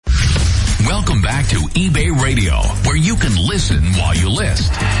Welcome back to eBay Radio, where you can listen while you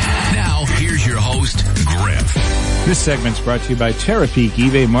list. Now, here's your host, Griff. This segment's brought to you by Terapeak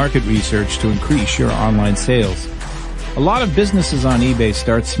eBay Market Research to increase your online sales. A lot of businesses on eBay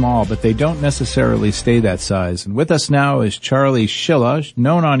start small, but they don't necessarily stay that size. And with us now is Charlie Schilla,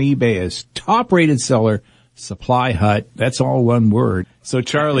 known on eBay as top-rated seller, Supply Hut. That's all one word. So,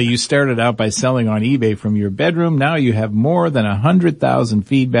 Charlie, you started out by selling on eBay from your bedroom. Now you have more than 100,000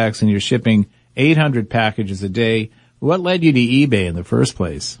 feedbacks and you're shipping 800 packages a day. What led you to eBay in the first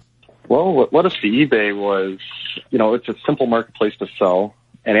place? Well, what led us to eBay was, it's a simple marketplace to sell.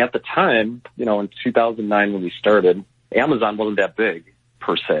 And at the time, in 2009 when we started, Amazon wasn't that big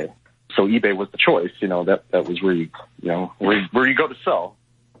per se. So eBay was the choice. That was where you go to sell.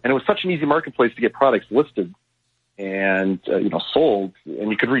 And it was such an easy marketplace to get products listed and, sold.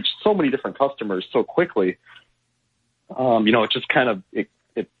 And you could reach so many different customers so quickly. It just kind of, it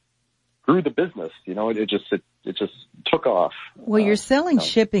grew the business. It just took off. Well, you're selling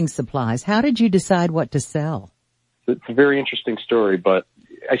shipping supplies. How did you decide what to sell? It's a very interesting story, but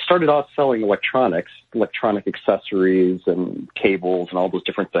I started off selling electronic accessories and cables and all those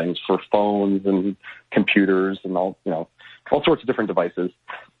different things for phones and computers and all sorts of different devices.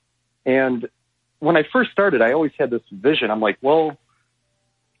 And when I first started, I always had this vision. I'm like, well,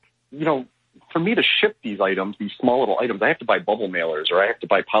 for me to ship these items, these small little items, I have to buy bubble mailers or I have to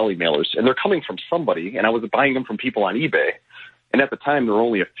buy poly mailers, and they're coming from somebody, and I was buying them from people on eBay. And at the time, there were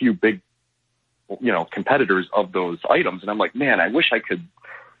only a few big, competitors of those items. And I'm like, man, I wish I could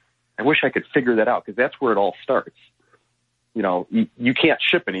figure that out, because that's where it all starts. You can't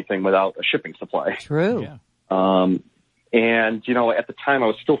ship anything without a shipping supply. True. Yeah. And, at the time I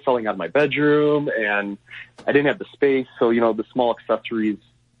was still selling out of my bedroom and I didn't have the space. So, the small accessories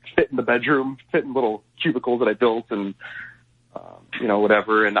fit in the bedroom, fit in little cubicles that I built and,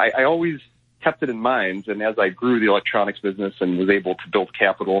 whatever. And I always kept it in mind. And as I grew the electronics business and was able to build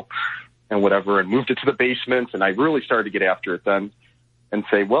capital and whatever and moved it to the basement, and I really started to get after it then and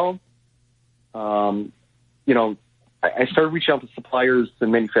say, well, I started reaching out to suppliers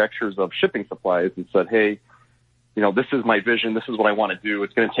and manufacturers of shipping supplies and said, hey, this is my vision. This is what I want to do.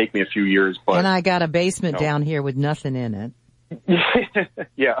 It's going to take me a few years, but. And I got a basement down here with nothing in it.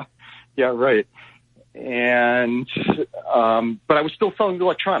 Yeah, right. And, but I was still selling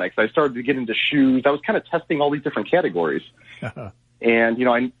electronics. I started to get into shoes. I was kind of testing all these different categories.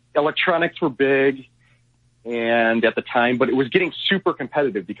 And, electronics were big and at the time, but it was getting super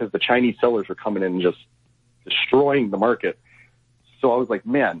competitive because the Chinese sellers were coming in and just destroying the market. So I was like,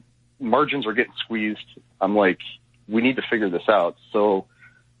 man, margins are getting squeezed. I'm like, we need to figure this out. So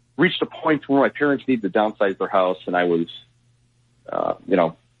reached a point where my parents needed to downsize their house, and I was, I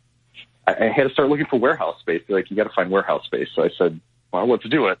had to start looking for warehouse space. They're like, you got to find warehouse space. So I said, well, let's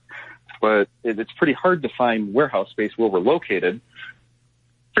do it. But it's pretty hard to find warehouse space where we're located,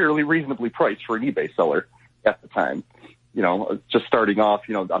 fairly reasonably priced for an eBay seller at the time. Just starting off,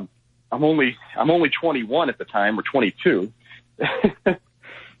 I'm only 21 at the time, or 22.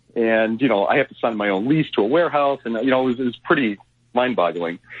 And, I have to sign my own lease to a warehouse, and, it was pretty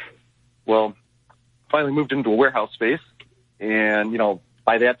mind-boggling. Well, finally moved into a warehouse space, and,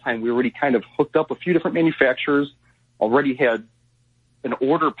 by that time, we already kind of hooked up a few different manufacturers, already had an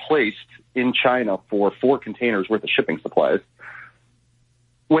order placed in China for 4 containers worth of shipping supplies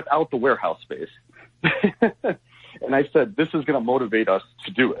without the warehouse space. And I said, this is going to motivate us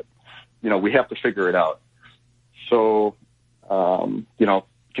to do it. We have to figure it out. So,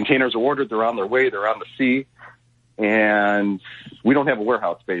 containers are ordered, they're on their way, they're on the sea, and we don't have a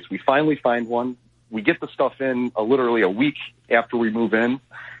warehouse space. We finally find one. We get the stuff in literally a week after we move in,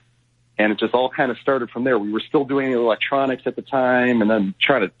 and it just all kind of started from there. We were still doing electronics at the time, and then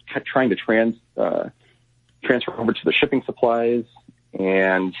trying to transfer over to the shipping supplies,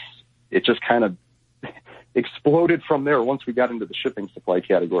 and it just kind of exploded from there once we got into the shipping supply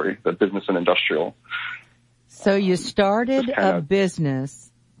category, the business and industrial. So you started a business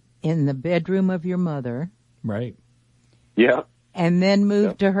in the bedroom of your mother. Right. Yeah. And then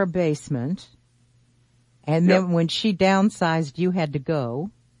moved to her basement. And then when she downsized, you had to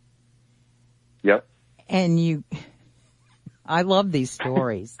go. Yep. And I love these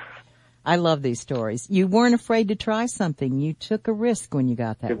stories. I love these stories. You weren't afraid to try something. You took a risk when you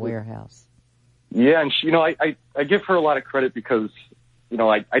got that warehouse. Yeah, and she, I give her a lot of credit because,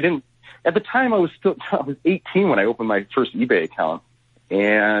 I didn't, at the time I was 18 when I opened my first eBay account,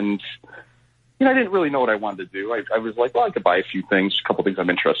 and, I didn't really know what I wanted to do. I was like, well, I could buy a few things, a couple things I'm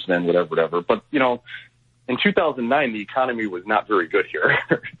interested in, whatever. But, in 2009, the economy was not very good here.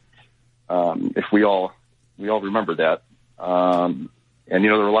 If we all remember that. And,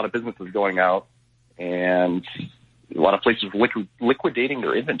 there were a lot of businesses going out and a lot of places liquidating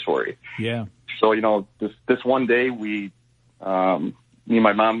their inventory. Yeah. So, this one day me and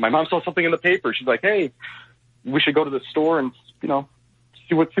my mom saw something in the paper. She's like, hey, we should go to the store and,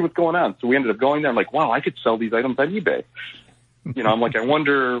 see what's going on. So we ended up going there. I'm like, wow, I could sell these items on eBay. I'm like, I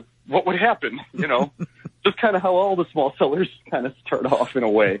wonder what would happen, just kind of how all the small sellers kind of start off in a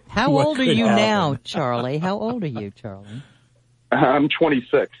way. How old are you now, Charlie? How old are you, Charlie? I'm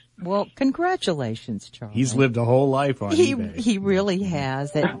 26. Well, congratulations, Charlie. He's lived a whole life on eBay. He really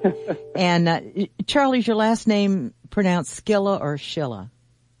has. And Charlie's your last name pronounced Schilla or Schilla?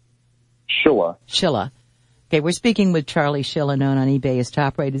 Schilla. Schilla. Okay, we're speaking with Charlie Schilla, known on eBay as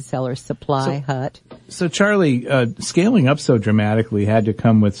top-rated seller SupplyHut. So Charlie, scaling up so dramatically had to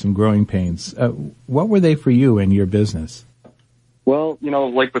come with some growing pains. What were they for you in your business? Well,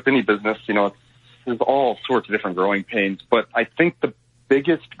 like with any business, there's all sorts of different growing pains, but I think the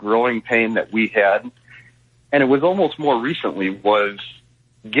biggest growing pain that we had, and it was almost more recently, was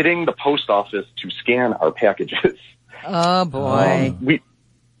getting the post office to scan our packages. Oh boy.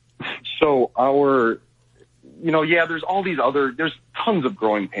 There's tons of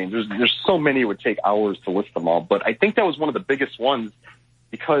growing pains. There's so many, it would take hours to list them all. But I think that was one of the biggest ones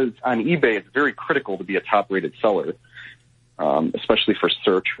because on eBay, it's very critical to be a top-rated seller, especially for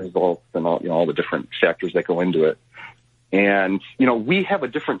search results and all the different factors that go into it. And, we have a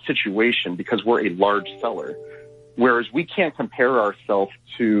different situation because we're a large seller, whereas we can't compare ourselves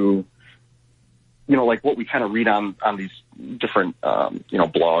to, like what we kind of read on these different,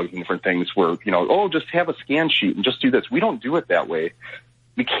 blogs and different things where, just have a scan sheet and just do this. We don't do it that way.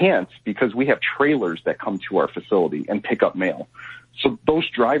 We can't because we have trailers that come to our facility and pick up mail. So those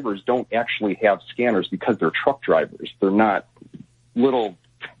drivers don't actually have scanners because they're truck drivers. They're not little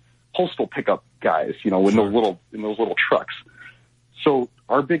postal pickup guys, in those little trucks. So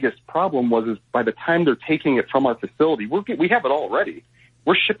our biggest problem is by the time they're taking it from our facility, we have it all ready.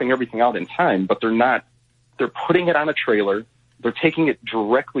 We're shipping everything out in time, but they're putting it on a trailer. They're taking it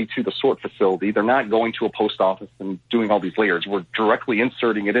directly to the sort facility. They're not going to a post office and doing all these layers. We're directly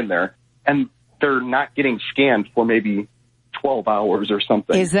inserting it in there, and they're not getting scanned for maybe 12 hours or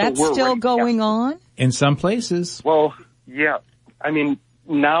something. Is that still going on? In some places. Well, yeah. I mean,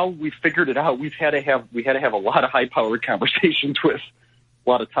 now we've figured it out. We had to have a lot of high-powered conversations with a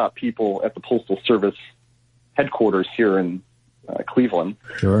lot of top people at the Postal Service headquarters here in Cleveland.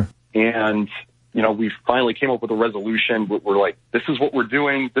 Sure. And, we finally came up with a resolution. We're like, this is what we're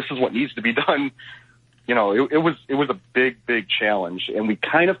doing. This is what needs to be done. It was a big, big challenge, and we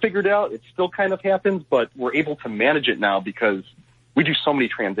kind of figured it out. It still kind of happens, but we're able to manage it now because we do so many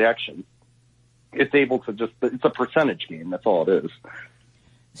transactions. It's a percentage game. That's all it is.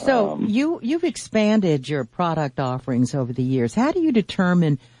 So you've expanded your product offerings over the years. How do you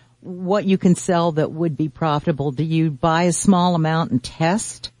determine what you can sell that would be profitable? Do you buy a small amount and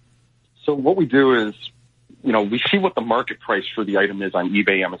test? So what we do is, we see what the market price for the item is on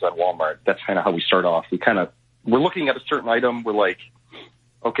eBay, Amazon, Walmart. That's kind of how we start off. We're looking at a certain item. We're like,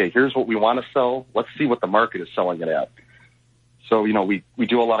 okay, here's what we want to sell. Let's see what the market is selling it at. So, we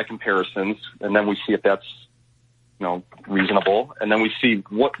do a lot of comparisons, and then we see if that's, reasonable. And then we see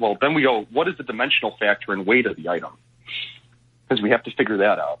what is the dimensional factor and weight of the item? Because we have to figure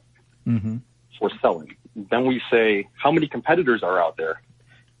that out for selling. Then we say, how many competitors are out there,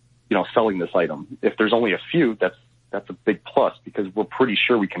 selling this item? If there's only a few, that's a big plus because we're pretty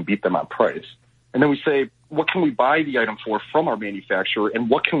sure we can beat them on price. And then we say, what can we buy the item for from our manufacturer,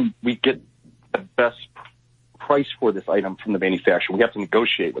 and what can we get the best price for this item from the manufacturer? We have to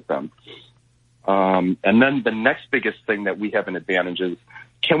negotiate with them. And then the next biggest thing that we have an advantage is,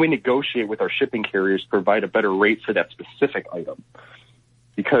 can we negotiate with our shipping carriers to provide a better rate for that specific item?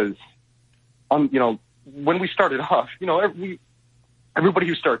 Because, when we started off, everybody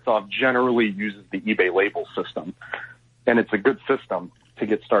who starts off generally uses the eBay label system, and it's a good system to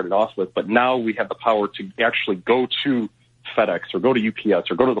get started off with. But now we have the power to actually go to FedEx or go to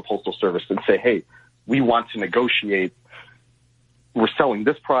UPS or go to the Postal Service and say, hey, we want to negotiate. We're selling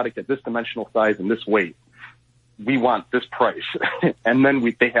this product at this dimensional size and this weight. We want this price. And then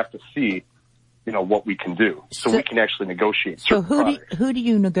they have to see, what we can do. So we can actually negotiate. So who do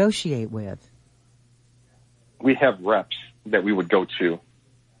you negotiate with? We have reps that we would go to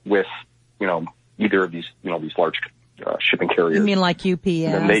with, either of these, these large shipping carriers. You mean like UPS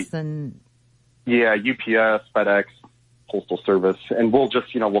Yeah, UPS, FedEx, Postal Service, and we'll just,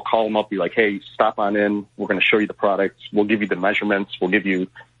 we'll call them up, be like, hey, stop on in. We're going to show you the product. We'll give you the measurements. We'll give you,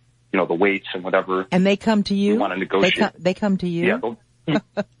 the weights and whatever. And they come to you? We want to negotiate. They come to you? Yeah,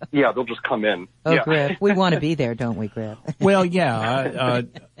 Yeah, they'll just come in. Oh, yeah. Griff, we want to be there, don't we, Griff? Well, yeah.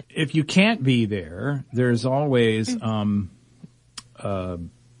 If you can't be there, there's always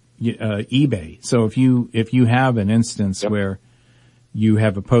eBay. So if you have an instance where you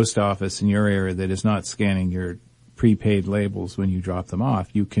have a post office in your area that is not scanning your prepaid labels when you drop them off,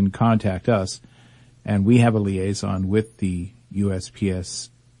 you can contact us, and we have a liaison with the USPS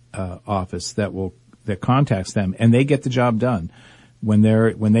office that contacts them, and they get the job done. When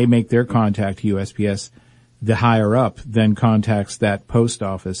they make their contact to USPS, the higher up then contacts that post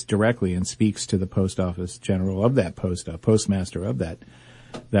office directly and speaks to the post office general of that postmaster of that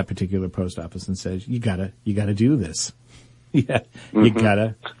particular post office and says, you gotta do this. Yeah. Mm-hmm. You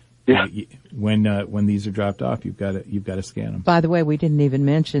gotta, when these are dropped off, you've gotta scan them. By the way, we didn't even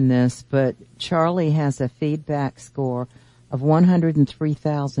mention this, but Charlie has a feedback score of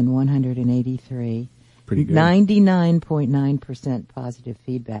 103,183. Pretty good. 99.9% positive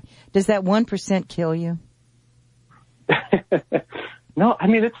feedback. Does that 1% kill you? No, I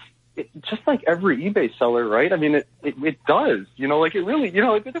mean, it's just like every eBay seller, right? I mean, it does, like it really,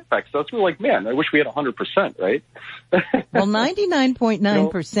 it affects us. We're like, man, I wish we had 100%, right? Well,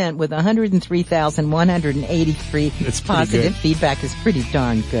 99.9% with 103,183 positive feedback is pretty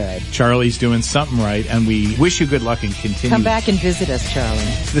darn good. Charlie's doing something right, and we wish you good luck and continue. Come back and visit us, Charlie.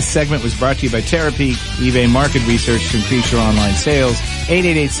 This segment was brought to you by Terapeak, eBay market research to increase your online sales.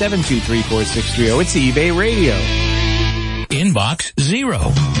 888-723-4630. It's eBay Radio. Inbox 0.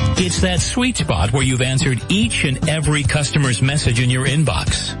 It's that sweet spot where you've answered each and every customer's message in your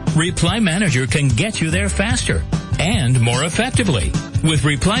inbox. Reply Manager can get you there faster and more effectively. With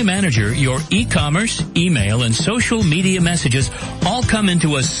Reply Manager, your e-commerce, email, and social media messages all come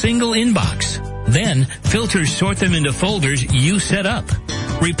into a single inbox. Then, filters sort them into folders you set up.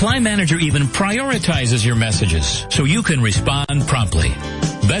 Reply Manager even prioritizes your messages so you can respond promptly.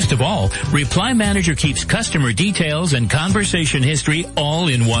 Best of all, Reply Manager keeps customer details and conversation history all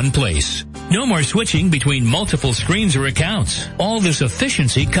in one place. No more switching between multiple screens or accounts. All this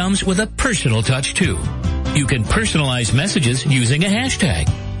efficiency comes with a personal touch too. You can personalize messages using a hashtag.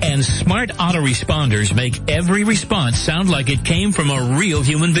 And smart autoresponders make every response sound like it came from a real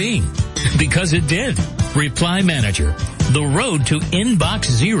human being. Because it did. Reply Manager. The road to Inbox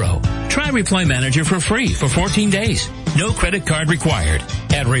 0. Try Reply Manager for free for 14 days. No credit card required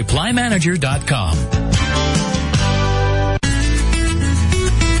at ReplyManager.com.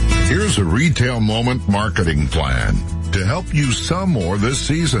 Here's a Retail Moment marketing plan to help you sell more this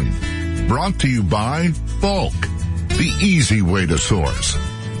season. Brought to you by Bulk, the easy way to source.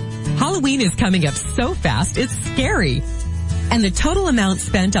 Halloween is coming up so fast, it's scary. And the total amount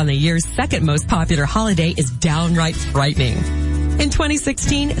spent on the year's second most popular holiday is downright frightening. In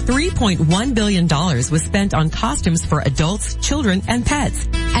 2016, $3.1 billion was spent on costumes for adults, children, and pets,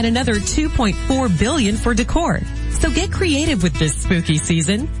 and another $2.4 billion for decor. So get creative with this spooky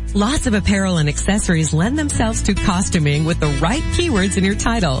season. Lots of apparel and accessories lend themselves to costuming with the right keywords in your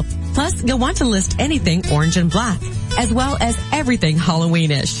title. Plus, you'll want to list anything orange and black, as well as everything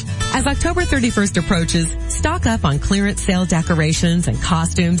Halloweenish. As October 31st approaches, stock up on clearance sale decorations and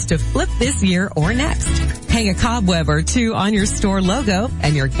costumes to flip this year or next. Hang a cobweb or two on your store logo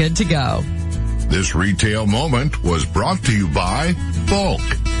and you're good to go. This Retail Moment was brought to you by Bulk,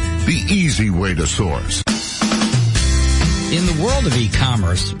 the easy way to source. In the world of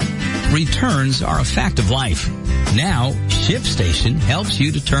e-commerce, returns are a fact of life. Now, ShipStation helps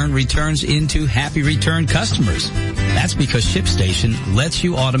you to turn returns into happy return customers. That's because ShipStation lets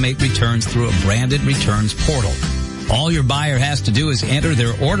you automate returns through a branded returns portal. All your buyer has to do is enter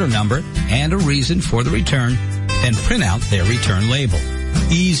their order number and a reason for the return, then print out their return label.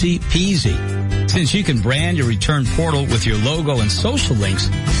 Easy peasy. Since you can brand your return portal with your logo and social links,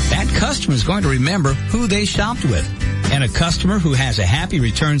 that customer is going to remember who they shopped with. And a customer who has a happy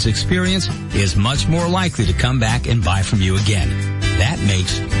returns experience is much more likely to come back and buy from you again. That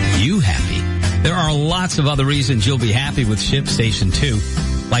makes you happy. There are lots of other reasons you'll be happy with ShipStation too,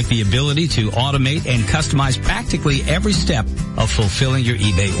 like the ability to automate and customize practically every step of fulfilling your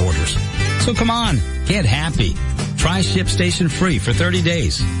eBay orders. So come on, get happy. Try ShipStation free for 30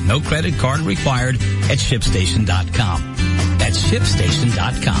 days. No credit card required at ShipStation.com. That's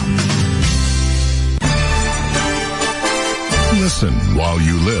ShipStation.com. Listen while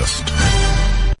you list.